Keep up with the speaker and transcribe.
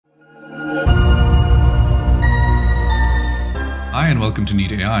Hi and welcome to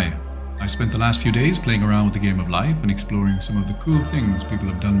Neat AI. I spent the last few days playing around with the game of life and exploring some of the cool things people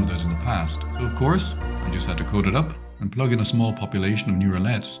have done with it in the past. So of course, I just had to code it up and plug in a small population of neural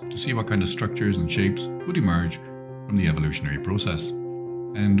nets to see what kind of structures and shapes would emerge from the evolutionary process.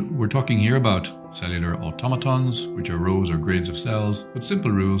 And we're talking here about cellular automatons, which are rows or grids of cells with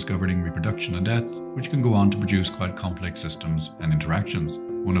simple rules governing reproduction and death, which can go on to produce quite complex systems and interactions.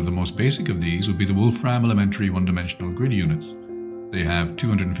 One of the most basic of these would be the Wolfram elementary one-dimensional grid units. They have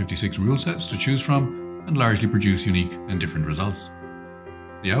 256 rule sets to choose from and largely produce unique and different results.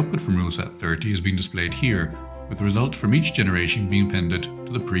 The output from rule set 30 is being displayed here, with the result from each generation being appended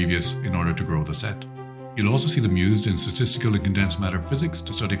to the previous in order to grow the set. You'll also see them used in statistical and condensed matter physics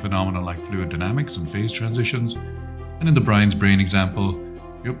to study phenomena like fluid dynamics and phase transitions, and in the Brian's brain example,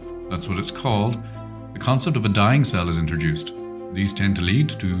 yep, that's what it's called, the concept of a dying cell is introduced. These tend to lead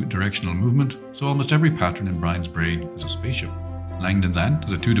to directional movement, so almost every pattern in Brian's brain is a spaceship. Langdon's ant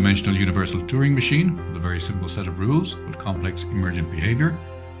is a two-dimensional universal Turing machine with a very simple set of rules with complex emergent behavior.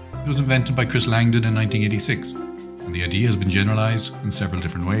 It was invented by Chris Langdon in 1986, and the idea has been generalized in several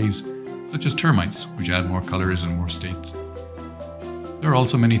different ways, such as termites, which add more colors and more states. There are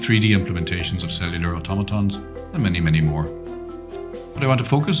also many 3D implementations of cellular automatons, and many, many more. But I want to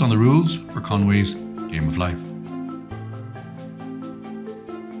focus on the rules for Conway's Game of Life.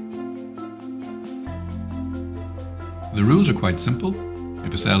 The rules are quite simple.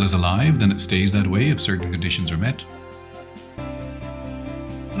 If a cell is alive, then it stays that way if certain conditions are met.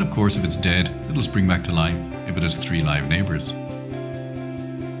 And of course, if it's dead, it'll spring back to life if it has 3 live neighbours.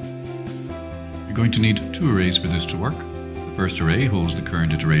 You're going to need 2 arrays for this to work. The first array holds the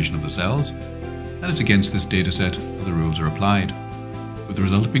current iteration of the cells, and it's against this dataset that the rules are applied, with the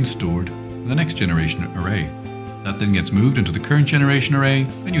result being stored in the next generation array. That then gets moved into the current generation array,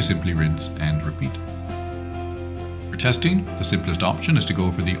 and you simply rinse and repeat. For testing, the simplest option is to go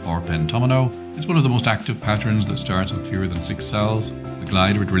for the automaton. It's one of the most active patterns that starts with fewer than 6 cells. The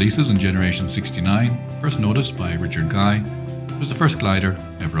glider it releases in generation 69, first noticed by Richard Guy, was the first glider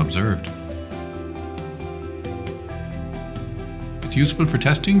ever observed. It's useful for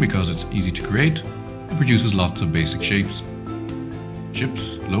testing because it's easy to create and produces lots of basic shapes.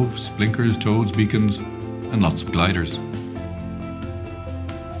 Ships, loaves, blinkers, toads, beacons, and lots of gliders.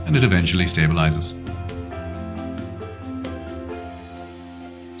 And it eventually stabilizes.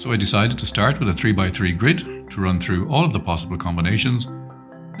 So I decided to start with a 3x3 grid to run through all of the possible combinations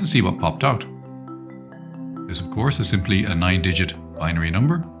and see what popped out. This of course is simply a 9-digit binary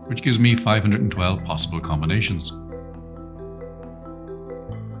number, which gives me 512 possible combinations.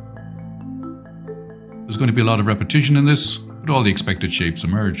 There's going to be a lot of repetition in this, but all the expected shapes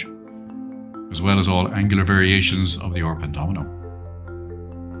emerge, as well as all angular variations of the automaton.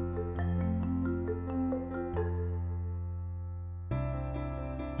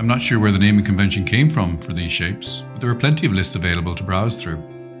 I'm not sure where the naming convention came from for these shapes, but there are plenty of lists available to browse through.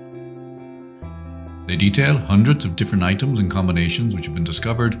 They detail hundreds of different items and combinations which have been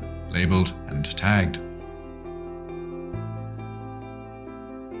discovered, labelled and tagged.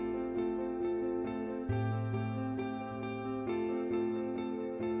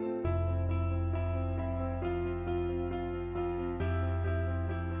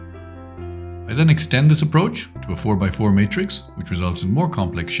 I then extend this approach to a 4x4 matrix, which results in more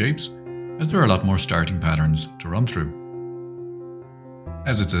complex shapes, as there are a lot more starting patterns to run through.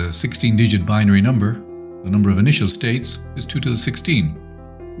 As it's a 16-digit binary number, the number of initial states is 2 to the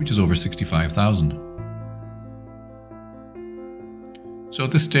 16, which is over 65,000. So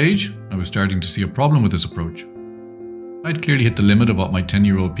at this stage, I was starting to see a problem with this approach. I'd clearly hit the limit of what my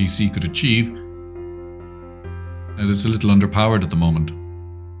 10-year-old PC could achieve, as it's a little underpowered at the moment.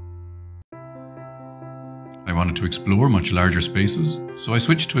 I wanted to explore much larger spaces, so I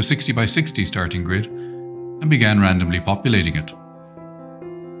switched to a 60x60 starting grid and began randomly populating it.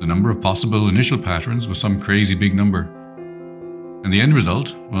 The number of possible initial patterns was some crazy big number, and the end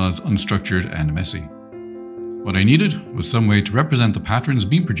result was unstructured and messy. What I needed was some way to represent the patterns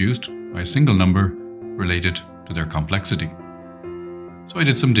being produced by a single number related to their complexity. So I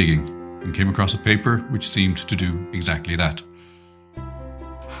did some digging and came across a paper which seemed to do exactly that.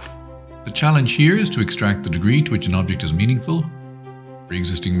 The challenge here is to extract the degree to which an object is meaningful.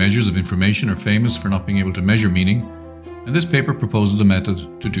 Pre-existing measures of information are famous for not being able to measure meaning, and this paper proposes a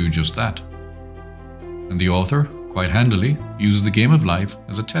method to do just that. And the author, quite handily, uses the game of life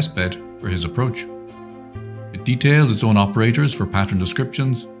as a testbed for his approach. It details its own operators for pattern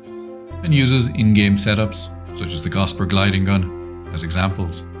descriptions and uses in-game setups, such as the Gosper gliding gun, as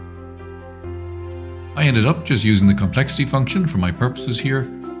examples. I ended up just using the complexity function for my purposes here,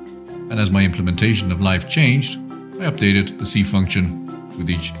 and as my implementation of life changed, I updated the C function with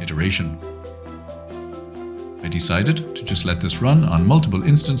each iteration. I decided to just let this run on multiple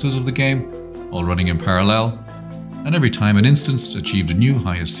instances of the game, all running in parallel, and every time an instance achieved a new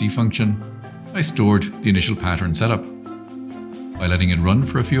highest C function, I stored the initial pattern setup. By letting it run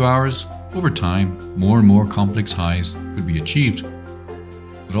for a few hours, over time, more and more complex highs could be achieved.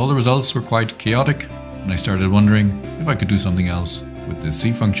 But all the results were quite chaotic, and I started wondering if I could do something else with this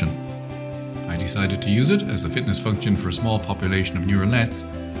C function. I decided to use it as the fitness function for a small population of neural nets.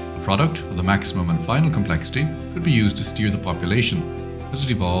 The product of the maximum and final complexity could be used to steer the population as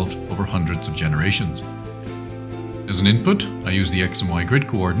it evolved over hundreds of generations. As an input, I used the x and y grid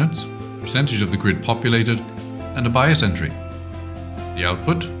coordinates, percentage of the grid populated, and a bias entry. The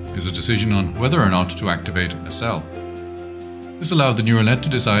output is a decision on whether or not to activate a cell. This allowed the neural net to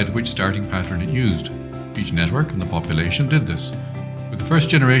decide which starting pattern it used. Each network in the population did this, with the first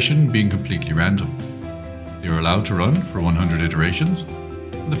generation being completely random. They were allowed to run for 100 iterations,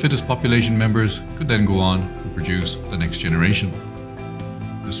 and the fittest population members could then go on and produce the next generation.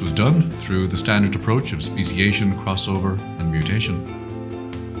 This was done through the standard approach of speciation, crossover, and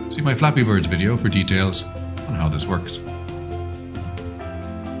mutation. See my Flappy Birds video for details on how this works.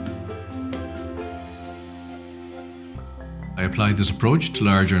 I applied this approach to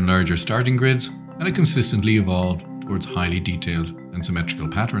larger and larger starting grids, and it consistently evolved towards highly detailed and symmetrical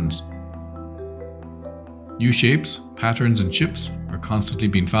patterns. New shapes, patterns, and chips are constantly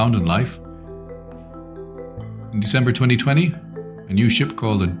being found in life. In December 2020, a new ship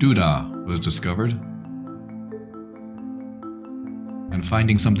called a Duda was discovered. And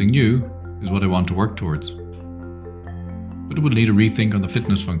finding something new is what I want to work towards. But it would need a rethink on the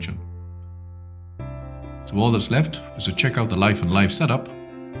fitness function. So all that's left is to check out the life and life setup,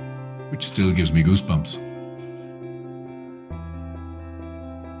 which still gives me goosebumps.